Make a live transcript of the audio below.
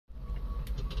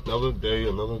Another day,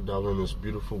 another dollar in this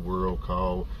beautiful world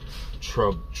called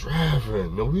truck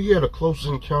driving. Now, we had a close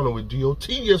encounter with DOT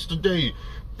yesterday.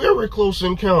 Very close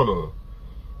encounter.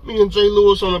 Me and Jay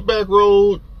Lewis on the back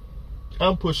road.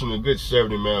 I'm pushing a good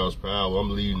 70 miles per hour.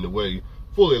 I'm leading the way,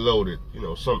 fully loaded, you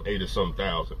know, some 80-some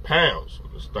thousand pounds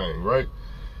on this thing, right?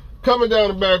 Coming down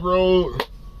the back road,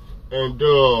 and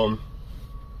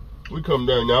we come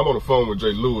down. Now, I'm on the phone with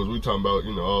Jay Lewis. We talking about,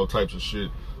 you know, all types of shit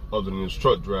other than this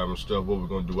truck driving stuff, what we're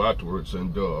gonna do afterwards.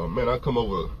 And man, I come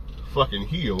over the fucking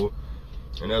hill,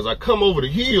 and as I come over the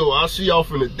hill, I see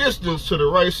off in the distance to the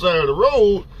right side of the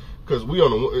road, because we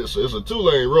on it's a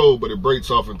 2-lane road, but it breaks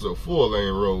off into a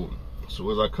 4-lane road. So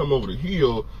as I come over the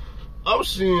hill, I'm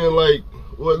seeing like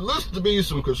what looks to be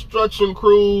some construction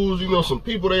crews, you know, some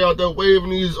people they out there waving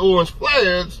these orange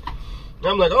flags. And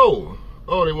I'm like, oh,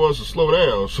 they want us to slow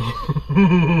down.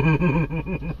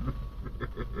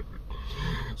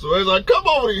 So as I come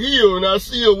over the hill and I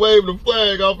see her waving the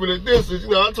flag off in the distance, you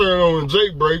know, I turn on the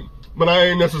Jake brake, but I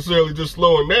ain't necessarily just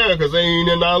slowing down because they ain't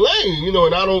in our lane, you know,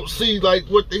 and I don't see like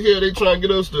what the hell they trying to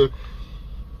get us to.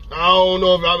 I don't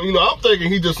know if I'm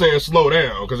thinking he just saying slow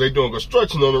down because they doing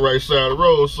construction on the right side of the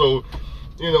road. So,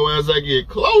 you know, as I get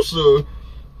closer,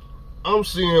 I'm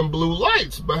seeing blue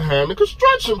lights behind the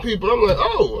construction people. I'm like,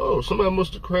 oh, somebody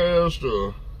must have crashed,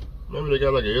 or maybe they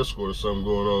got like an escort or something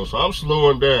going on. So I'm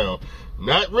slowing down,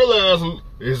 not realizing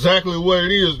exactly what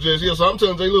it is just yet. So I'm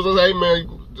telling Jay Lewis, I say, hey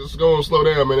man, just go and slow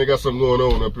down, man. They got something going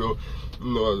on up here.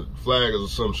 You know, flaggers or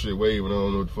some shit waving. I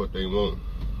don't know what the fuck they want.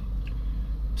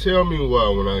 Tell me why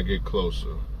when I get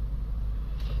closer,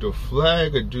 the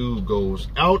flagger dude goes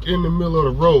out in the middle of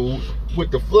the road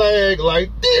with the flag like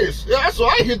this. Yeah, so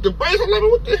I hit the brakes. I'm like,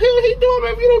 what the hell he doing?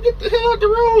 If you don't get the hell out the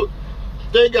road.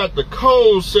 They got the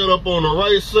cone set up on the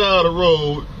right side of the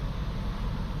road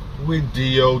with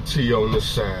DOT on the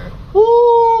side.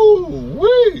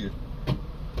 Woo-wee!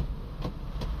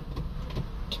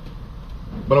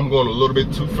 But I'm going a little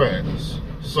bit too fast.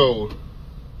 So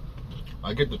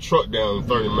I get the truck down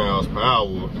 30 miles per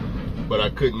hour, but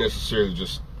I couldn't necessarily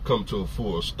just come to a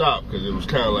full stop because it was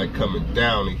kind of like coming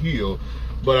down the hill.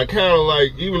 But I kind of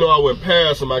like, even though I went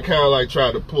past them, I kind of like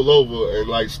tried to pull over and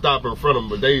like stop in front of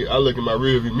them. But I look in my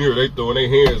rearview mirror, they throwing their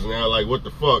hands in there like, what the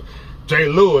fuck? Jay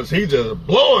Lewis, he just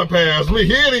blowing past me.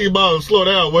 He ain't even bother to slow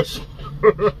down. I said,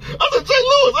 Jay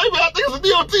Lewis, hey man, I think it's a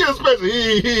DOT inspection.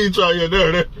 He ain't trying to get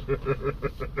there.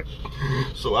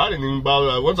 So I didn't even bother.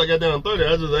 Like, once I got down 30,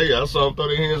 I saw him throw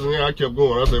their hands in there. I kept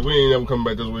going. I said, we ain't never coming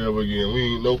back this way ever again. We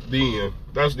ain't, nope, the end.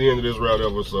 That's the end of this route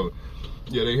ever. So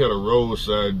yeah, they had a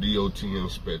roadside DOT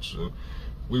inspection.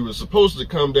 We were supposed to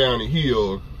come down the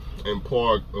hill and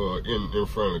park in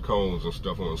front of the cones and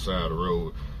stuff on the side of the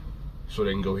road so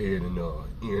they can go ahead and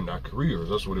end our careers.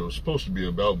 That's what it was supposed to be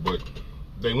about, but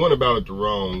they went about it the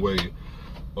wrong way.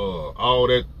 All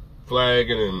that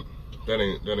flagging, and that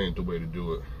ain't the way to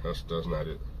do it. That's not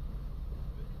it.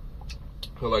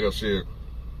 But like I said,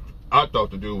 I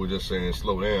thought the dude was just saying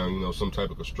slow down, you know, some type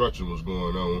of construction was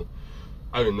going on.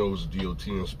 I didn't know it was a DOT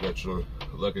inspection.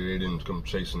 Luckily they didn't come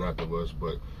chasing after us.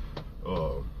 But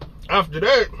after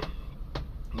that,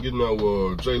 you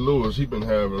know, Jay Lewis, he been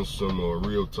having some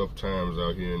real tough times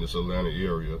out here in this Atlanta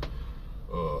area.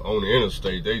 On the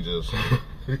interstate, they just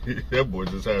that boy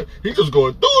he just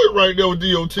going through it right there with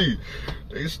DOT.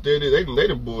 They steady, they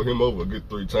done pulled him over a good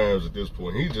 3 times at this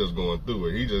point. He just going through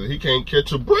it. He can't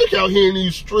catch a break out here in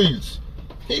these streets.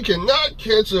 He cannot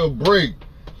catch a break.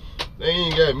 They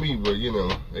ain't got me, but you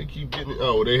know, they keep getting,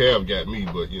 they have got me,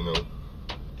 but you know,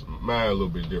 mine a little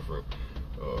bit different.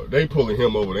 They pulling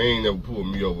him over, they ain't never pulled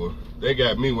me over. They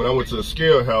got me when I went to the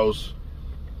scale house.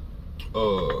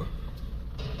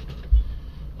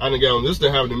 I done got on, this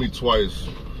done happened to me twice.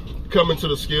 Coming to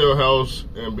the scale house,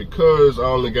 and because I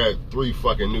only got 3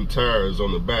 fucking new tires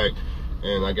on the back,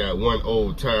 and I got 1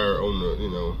 old tire on the, you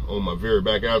know, on my very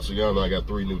back out, so y'all know I got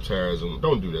 3 new tires, and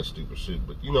don't do that stupid shit,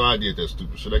 but you know I did that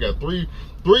stupid shit. I got three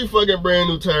fucking brand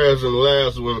new tires, and the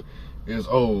last one is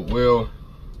old. Well,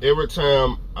 every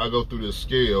time I go through this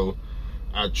scale,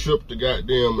 I trip the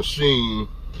goddamn machine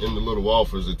in the little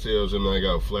office that tells them I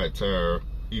got a flat tire,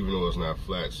 even though it's not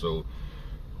flat. So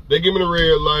they give me the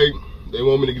red light. They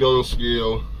want me to get on the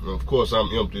scale. And of course, I'm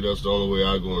empty. That's the only way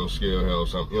I go in the scale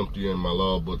house. I'm empty, and my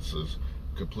logbooks is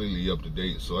completely up to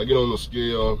date. So I get on the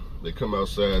scale. They come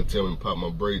outside, tell me to pop my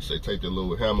brakes. They take their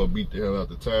little hammer, beat the hell out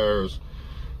the tires.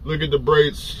 Look at the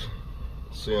brakes,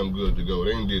 say I'm good to go.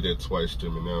 They done did that twice to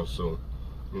me now. So,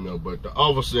 you know, but the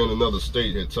officer in another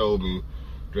state had told me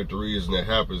that the reason that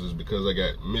happens is because I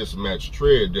got mismatched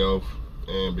tread depth,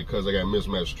 and because I got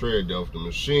mismatched tread depth, the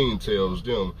machine tells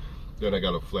them that I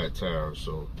got a flat tire,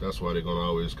 so that's why they're gonna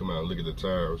always come out and look at the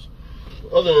tires.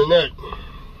 Other than that,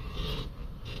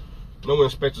 no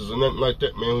inspections or nothing like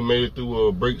that, man. We made it through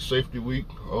a brake safety week,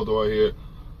 although I had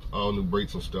all new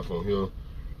brakes and stuff on here.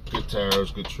 Good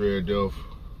tires, good tread depth.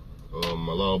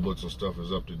 My logbooks and stuff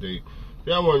is up to date. If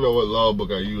y'all want to know what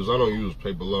logbook I use, I don't use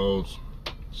paper logs,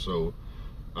 so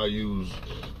I use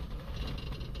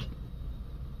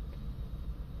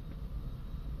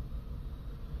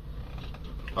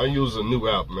a new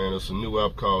app, man. It's a new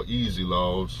app called Easy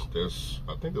Logs.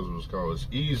 I think that's what it's called. It's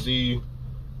Easy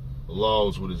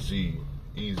Logs with a Z.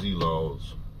 Easy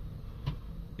Logs.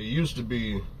 It used to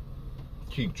be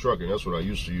Keep Trucking. That's what I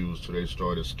used to use till they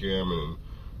started scamming and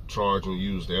charging to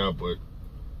use the app. But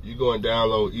you go and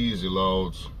download Easy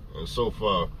Logs, and so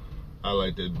far I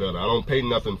like that better. I don't pay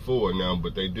nothing for it now,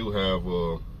 but they do have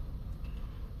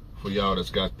for y'all that's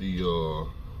got the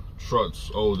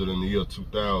trucks older than the year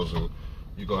 2000.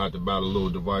 You're gonna have to buy the little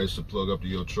device to plug up to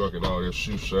your truck and all that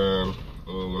shoe shine.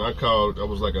 When I called, that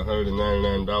was like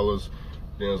 $199.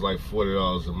 Then it's like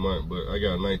 $40 a month. But I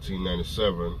got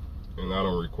 $19.97, and I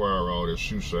don't require all that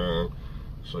shoe shine.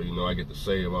 So you know I get to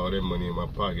save all that money in my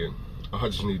pocket. I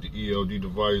just need the ELD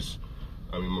device.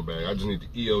 I just need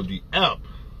the ELD app,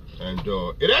 and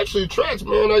it actually tracks,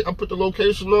 man. I put the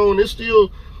location on. It's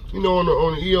still, you know,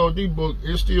 on the ELD book,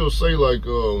 it still say like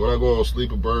when I go on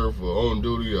sleeper berth or on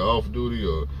duty or off duty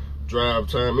or drive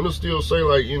time, it'll still say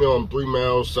like, you know, I'm 3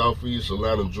 miles southeast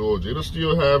Atlanta, Georgia. It'll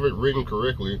still have it written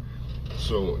correctly.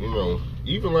 So, you know,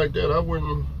 even like that, I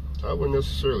wouldn't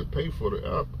necessarily pay for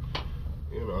the app.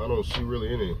 You know, I don't see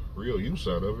really any real use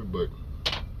out of it, but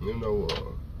you know,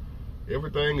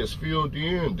 everything is filled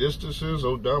in, distances,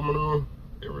 odometer,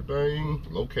 everything,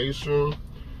 location.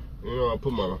 You know, I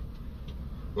put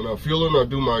when I'm fueling, I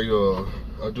do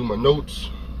my notes.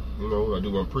 You know, I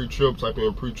do my pre-trip, type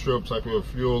in pre-trip, type in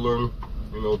fueling,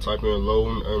 you know, type in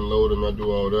loading, unloading, I do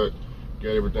all that. Got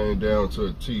everything down to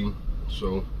a T.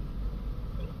 So,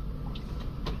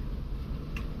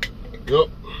 yep.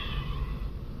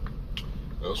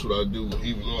 That's what I do,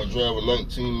 even though I drive a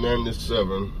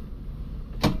 1997.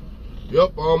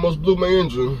 Yep, I almost blew my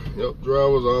engine. Yep,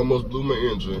 drivers, I almost blew my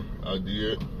engine. I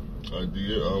did. I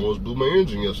almost blew my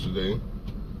engine yesterday.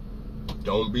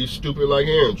 Don't be stupid like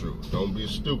Andrew. Don't be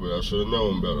stupid. I should have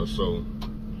known better. So,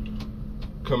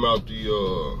 come out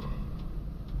the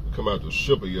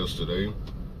shipper yesterday.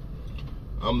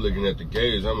 I'm looking at the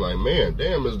gauge. I'm like, man,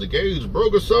 damn, is the gauge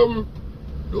broke or something?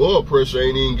 The oil pressure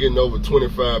ain't even getting over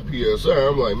 25 PSI.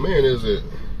 I'm like, man, it's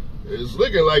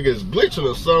looking like it's glitching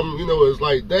or something. You know, it's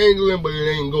like dangling, but it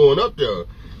ain't going up there.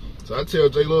 So I tell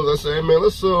Jay Lewis, I say, hey, man,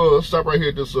 let's stop right here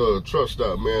at this truck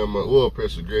stop, man. My oil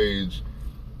pressure gauge,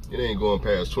 it ain't going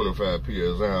past 25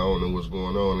 PSI. I don't know what's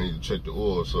going on. I need to check the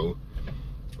oil. So,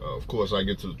 of course, I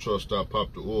get to the truck stop,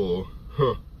 pop the oil.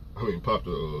 Pop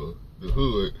the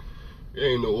hood. There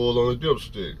ain't no oil on the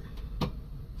dipstick.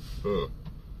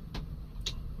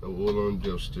 No oil on the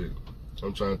dipstick.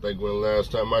 I'm trying to think when the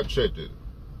last time I checked it.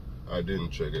 I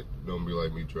didn't check it. Don't be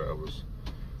like me, drivers.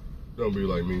 Don't be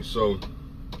like me. So,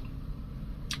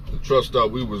 the truck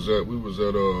stop we was at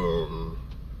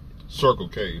Circle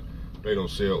K. They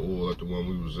don't sell oil at the one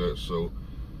we was at. So,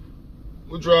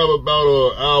 we drive about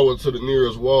an hour to the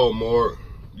nearest Walmart.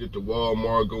 Get to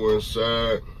Walmart, go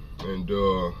inside. And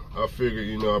I figured,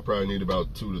 you know, I probably need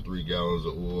about 2 to 3 gallons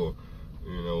of oil.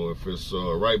 You know, if it's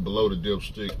right below the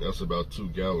dipstick, that's about 2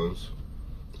 gallons.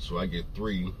 So I get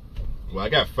 3. Well, I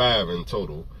got 5 in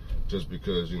total, just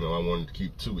because, you know, I wanted to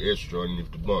keep 2 extra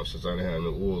underneath the bunk since I didn't have no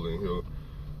oil in here.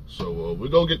 So we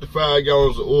go get the 5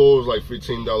 gallons of oil. It's like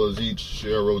 $15 each.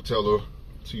 Shell Roteller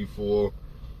T4.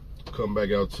 Come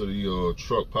back out to the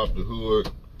truck, pop the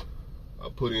hood. I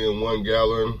put in 1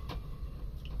 gallon.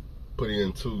 Put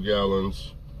in 2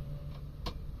 gallons.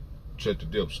 Check the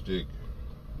dipstick.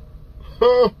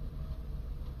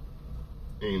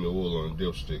 Ain't no oil on the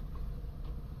dipstick.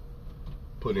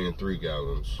 Put in 3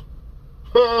 gallons.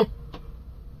 It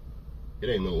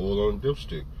ain't no oil on the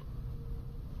dipstick.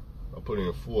 I put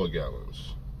in 4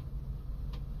 gallons.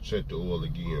 Check the oil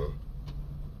again.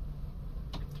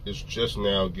 It's just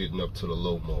now getting up to the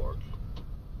low mark.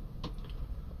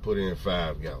 Put in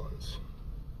 5 gallons.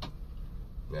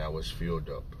 Now it's filled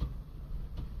up.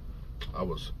 I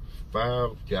was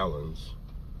 5 gallons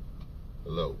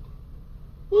low.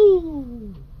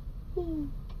 Woo!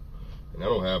 Woo! And I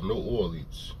don't have no oil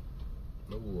leaks.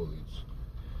 No oil leaks.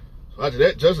 So after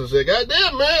that, Justin said, God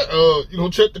damn, man, you gonna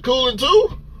check the coolant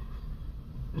too?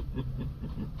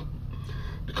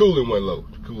 The coolant went low.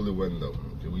 The coolant went low.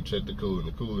 Okay, we checked the coolant.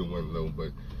 The coolant went low,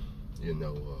 but you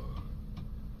know,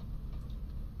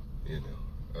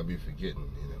 I be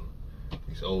forgetting, you know.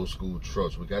 These old school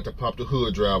trucks. We got to pop the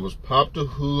hood, drivers. Pop the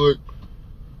hood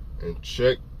and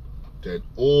check that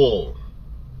oil.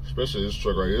 Especially this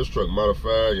truck right here. This truck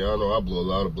modified. Y'all know I blow a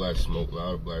lot of black smoke.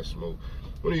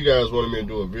 One of you guys wanted me to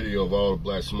do a video of all the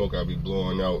black smoke I be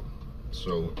blowing out.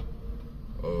 So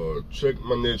check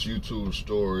my next YouTube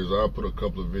stories. I'll put a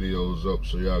couple of videos up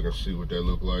so y'all can see what that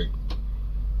look like.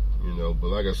 You know, but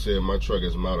like I said, my truck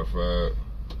is modified,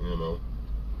 you know.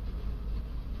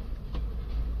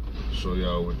 Show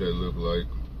y'all what that look like.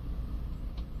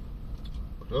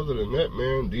 But other than that,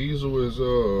 man, diesel is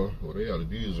well, they got a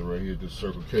diesel right here, this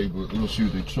Circle K, but let me see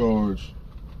what they charge.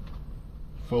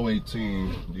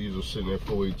 418. Diesel sitting at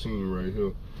 418 right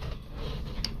here.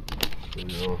 You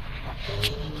know,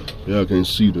 y'all can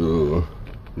see the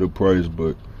price,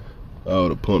 but all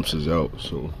the pumps is out,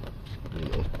 so you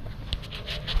know.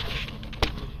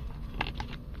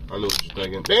 I know what you're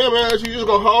thinking. Damn, man, you just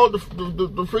gonna haul the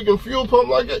freaking fuel pump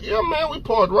like that? Yeah, man, we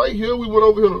parked right here. We went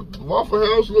over here to Waffle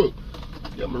House. Look,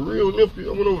 got me real nifty.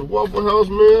 I went over to Waffle House,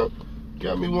 man.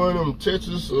 Got me one of them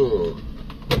Texas, what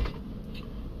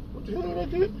the hell did I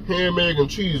get? Ham, egg, and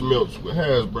cheese melts with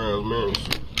hash browns, man.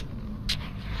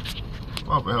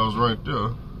 Waffle House right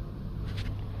there.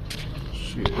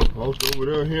 Shit, walked over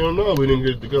there. Hell no, we didn't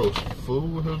get to go. Fool,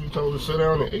 what the hell you told us to sit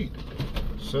down and eat?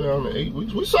 Sit down and eat.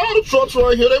 We saw the trucks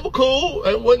right here. They were cool.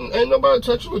 Ain't nobody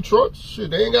touching the trucks.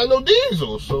 Shit, they ain't got no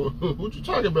diesel. So what you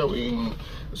talking about?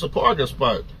 It's a parking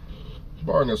spot.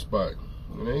 Parking spot.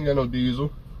 And they ain't got no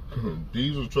diesel.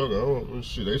 Diesel truck. I don't.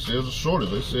 Shit, they said it's a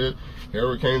shortage. They said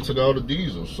Hurricane took all the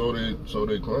diesel. So they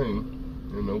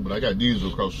claim. You know, but I got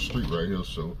diesel across the street right here.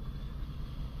 So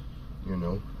you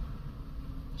know.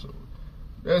 So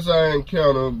that's our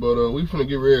encounter, but we finna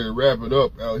get ready to wrap it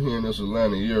up out here in this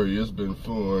Atlanta area. It's been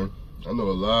fun. I know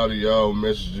a lot of y'all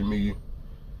messaging me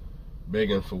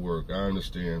begging for work. I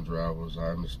understand, drivers. I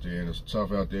understand it's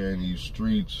tough out there in these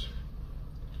streets.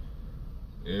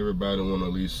 Everybody want to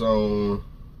lease on.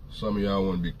 Some of y'all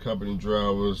want to be company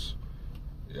drivers.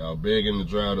 Y'all begging to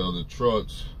drive the other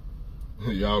trucks.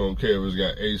 Y'all don't care if it's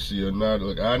got AC or not.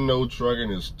 Look, I know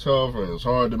trucking is tough and it's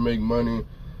hard to make money.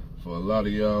 For a lot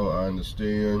of y'all, I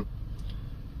understand.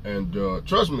 And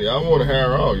trust me, I want to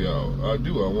hire all y'all. I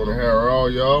do. I want to hire all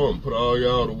y'all and put all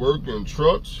y'all to work in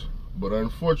trucks. But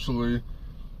unfortunately,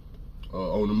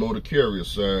 on the motor carrier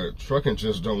side, trucking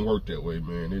just don't work that way,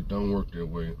 man. It don't work that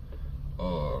way.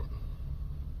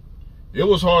 It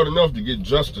was hard enough to get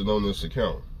Justin on this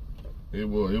account. It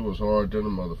was hard than a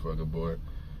motherfucker, boy.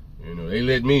 You know, they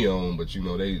let me on, but you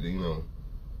know,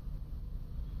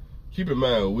 keep in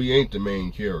mind, we ain't the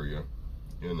main carrier,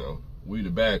 you know. We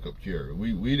the backup carrier.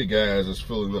 We the guys that's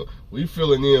filling up. We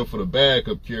filling in for the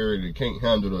backup carrier that can't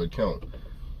handle the account,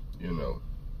 you know.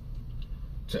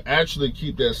 To actually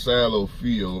keep that silo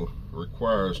filled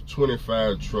requires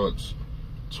 25 trucks,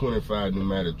 25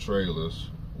 pneumatic trailers.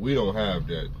 We don't have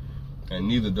that, and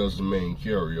neither does the main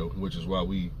carrier, which is why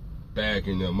we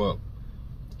backing them up.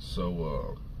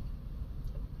 So,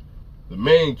 the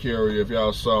main carrier, if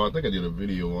y'all saw, I think I did a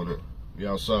video on it.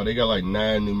 Y'all saw they got like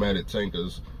 9 pneumatic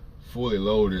tankers, fully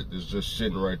loaded. It's just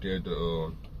sitting right there at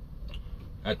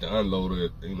the unloader,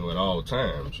 you know, at all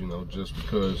times. You know, just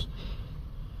because,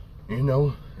 you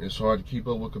know, it's hard to keep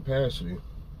up with capacity.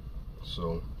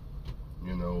 So,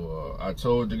 you know, I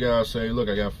told the guy, I say, look,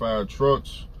 I got 5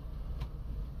 trucks.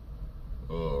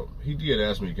 He did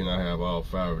ask me, can I have all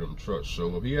 5 of them trucks?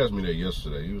 So he asked me that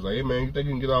yesterday. He was like, hey man, you think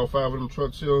you can get all 5 of them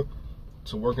trucks here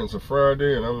to work into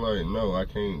Friday? And I'm like, no, I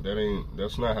can't.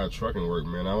 That's not how trucking works,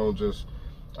 man.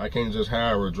 I can't just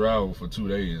hire a driver for 2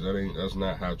 days. That's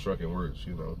not how trucking works,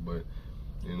 you know. But,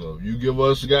 you know, you give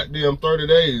us goddamn 30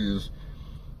 days,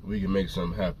 we can make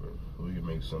something happen. We can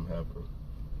make something happen.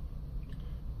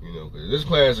 You know, 'cause this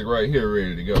classic right here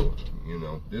ready to go. You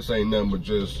know, this ain't nothing but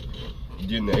just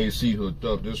getting the AC hooked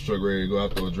up. This truck ready to go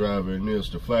out there a driver in this.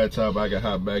 The flat top, I can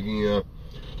hop back in.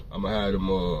 I'm gonna have them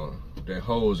that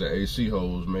hose, that AC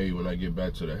hose made when I get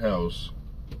back to the house.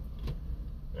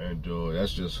 And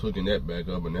that's just hooking that back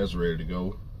up and that's ready to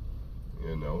go.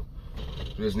 You know,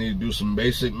 just need to do some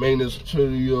basic maintenance to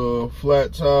the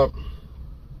flat top.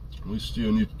 We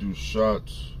still need to do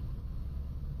shots,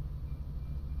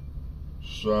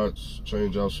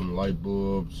 change out some light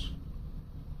bulbs.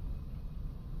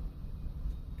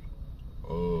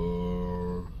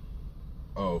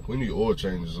 Oh, we need oil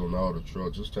changes on all the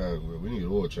trucks. It's time we need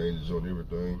oil changes on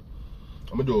everything.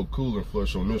 I'm gonna do a coolant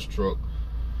flush on this truck.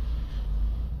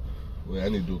 Well, I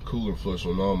need to do a coolant flush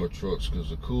on all my trucks because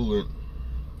the coolant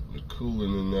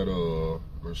in that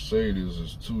Mercedes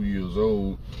is 2 years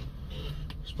old.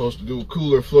 Supposed to do a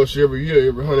coolant flush every year,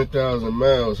 every 100,000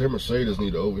 miles. Her Mercedes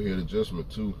need an overhead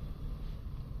adjustment too.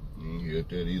 You hit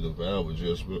that either valve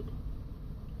adjustment.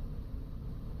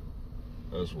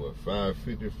 That's what,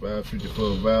 $550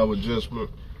 for a valve adjustment.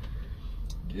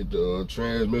 Get the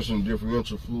transmission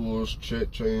differential fluids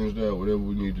changed out, whatever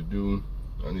we need to do.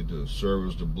 I need to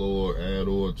service the blower, add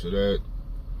oil to that.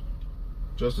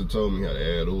 Justin told me how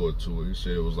to add oil to it. He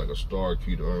said it was like a star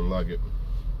key to unlock it,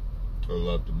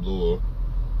 unlock the blower.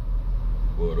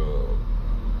 But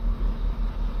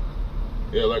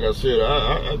yeah, like I said,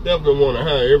 I definitely want to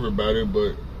hire everybody,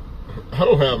 but I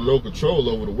don't have no control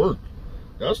over the work.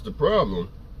 That's the problem.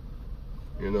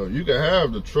 You know, you can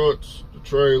have the trucks, the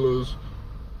trailers,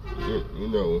 you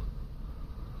know,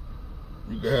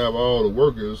 you can have all the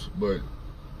workers, but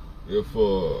if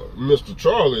Mr.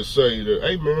 Charlie say that,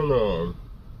 hey man,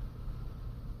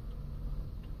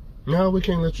 no, we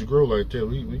can't let you grow like that.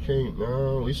 We can't,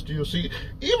 no, we still see,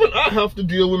 even I have to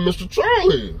deal with Mr.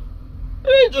 Charlie. It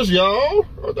ain't just y'all.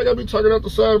 I think I be talking out the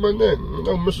side of my neck. You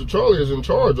know, Mr. Charlie is in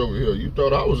charge over here. You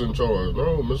thought I was in charge.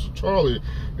 No, Mr. Charlie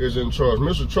is in charge.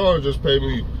 Mr. Charlie just paid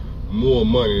me more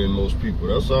money than most people.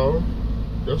 That's all.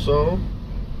 That's all.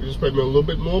 He just paid me a little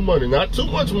bit more money. Not too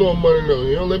much more money, though.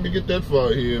 You don't let me get that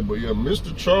far here. But yeah,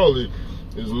 Mr. Charlie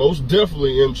is most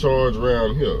definitely in charge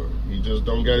around here. He just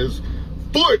don't got his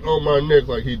foot on my neck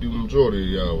like he do majority of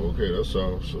y'all. Okay, that's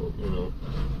all. So, you know,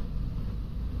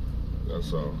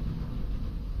 that's all.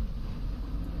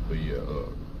 But yeah,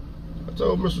 I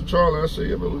told Mr. Charlie, I said,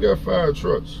 yeah, man, we got 5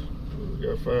 trucks. We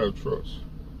got 5 trucks.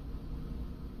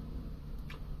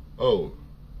 Oh,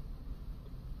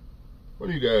 one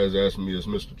of you guys asked me, is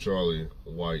Mr. Charlie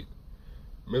white?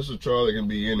 Mr. Charlie can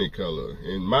be any color.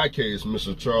 In my case,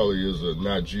 Mr. Charlie is a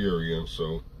Nigerian,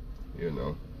 so, you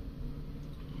know.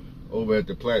 Over at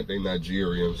the plant, they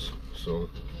Nigerians. So,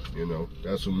 you know,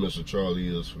 that's who Mr. Charlie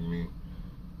is for me.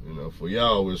 You know, for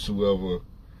y'all, it's whoever.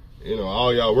 You know,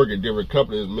 all y'all work at different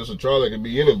companies. Mr. Charlie can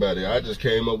be anybody. I just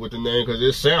came up with the name because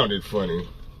it sounded funny.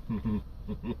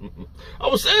 I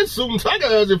was saying Suit and Tie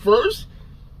Guys at first.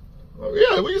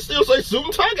 Yeah, we can still say Suit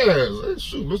and Tie Guys. Hey,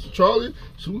 shoot, Mr. Charlie,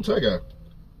 Suit and Tie Guy.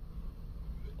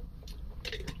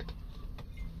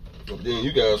 But then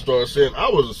you guys started saying I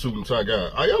was a Suit and Tie Guy.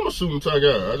 I am a Suit and Tie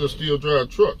Guy. I just still drive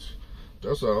trucks.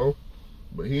 That's all.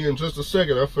 But here in just a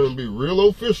second, I'm finna be real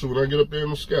official when I get up there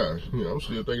in the sky. Yeah, I'm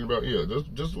still thinking about, yeah,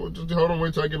 just hold on,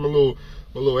 wait till I get my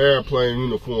little airplane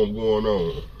uniform going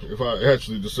on. If I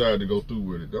actually decide to go through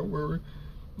with it, don't worry.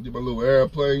 Get my little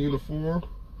airplane uniform.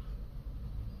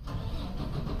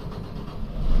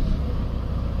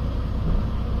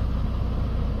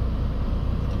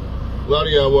 A lot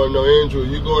of y'all want to know, Andrew,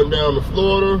 you going down to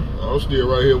Florida? I'm still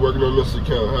right here working on this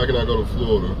account. How can I go to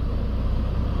Florida?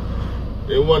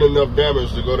 There wasn't enough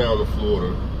damage to go down to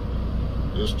Florida.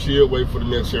 Just chill, wait for the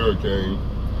next hurricane.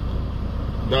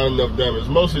 Not enough damage.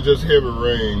 Mostly just heavy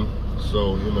rain.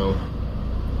 So, you know,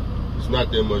 it's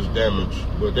not that much damage.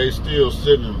 But they still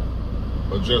sitting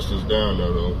adjusters down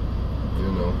there, though.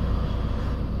 You know.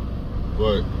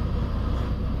 But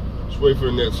just wait for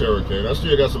the next hurricane. I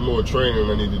still got some more training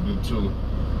I need to do, too.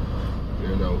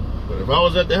 You know. But if I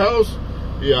was at the house,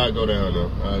 yeah, I'd go down there.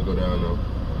 I'd go down there.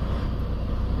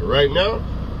 Right now,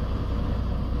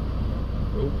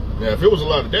 if it was a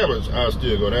lot of damage, I'd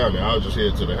still go down there. I'll just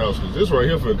head to the house because this right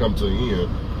here finna come to the end.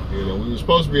 You know, we were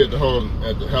supposed to be at the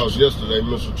house yesterday.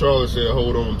 Mr. Charlie said,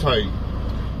 hold on tight.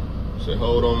 Said,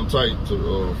 hold on tight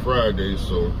to Friday,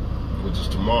 so, which is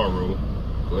tomorrow.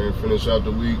 Go ahead and finish out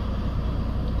the week.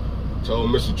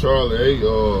 Told Mr. Charlie, hey,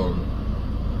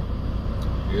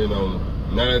 you know,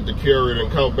 now that the carrier done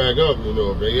caught back up, you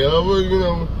know, if they ever, you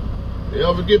know, they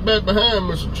ever get back behind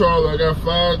Mr. Charlie, I got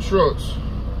 5 trucks.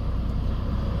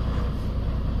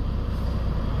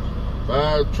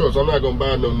 5 trucks. I'm not gonna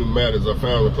buy no pneumatics. I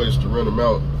found a place to rent them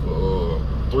out for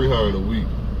 $300 a week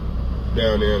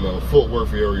down there in the Fort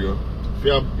Worth area. If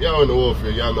y'all in the oil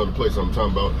field, y'all know the place I'm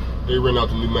talking about. They rent out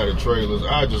the pneumatic trailers.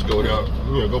 I just go down,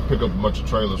 you know, go pick up a bunch of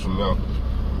trailers from now.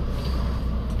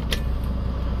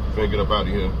 Finna get up out of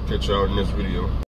here. Catch y'all in this video.